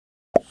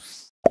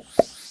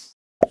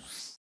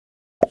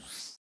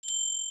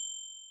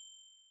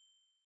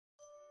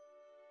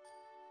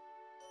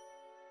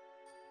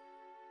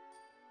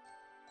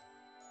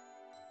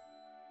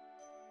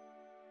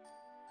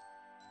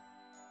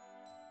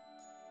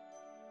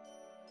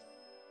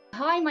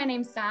Hi, my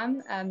name's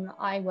Sam.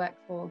 I work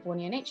for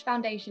Borneo Nature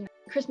Foundation.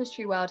 Christmas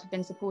Tree World have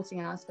been supporting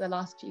us for the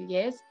last few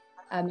years,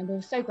 and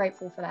we're so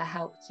grateful for their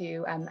help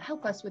to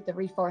help us with the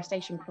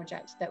reforestation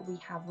project that we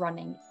have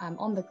running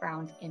on the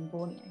ground in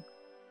Borneo.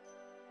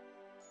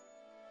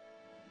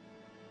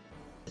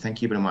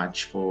 Thank you very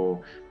much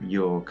for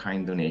your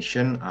kind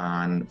donation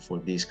and for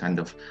this kind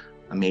of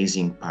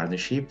amazing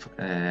partnership.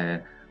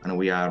 And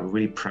we are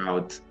really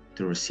proud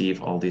to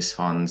receive all these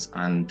funds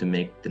and to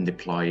make them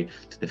deploy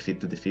to the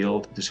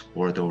field to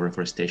support our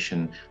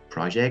reforestation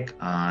project,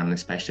 and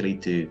especially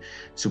to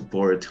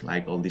support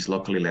like all this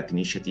locally led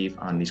initiative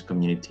and this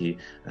community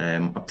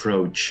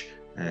approach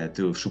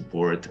to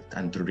support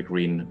and to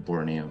regreen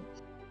Borneo.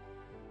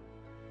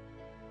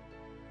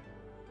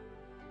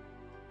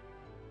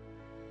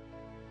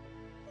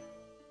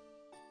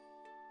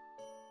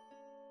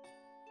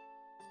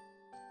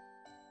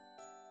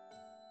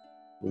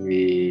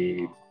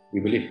 We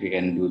believe we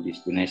can do this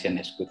donation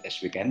as good as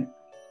we can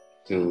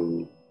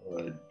to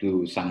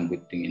do some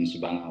good thing in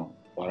Subangau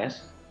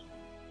Forest.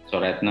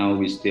 So right now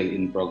we're still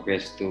in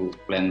progress to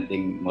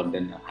planting more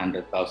than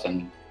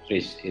 100,000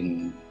 trees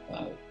in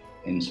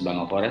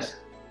Subangau Forest,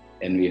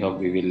 and we hope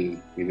we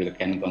will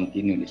can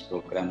continue this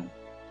program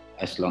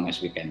as long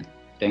as we can.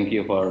 Thank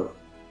you for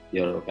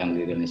your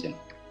kindly donation.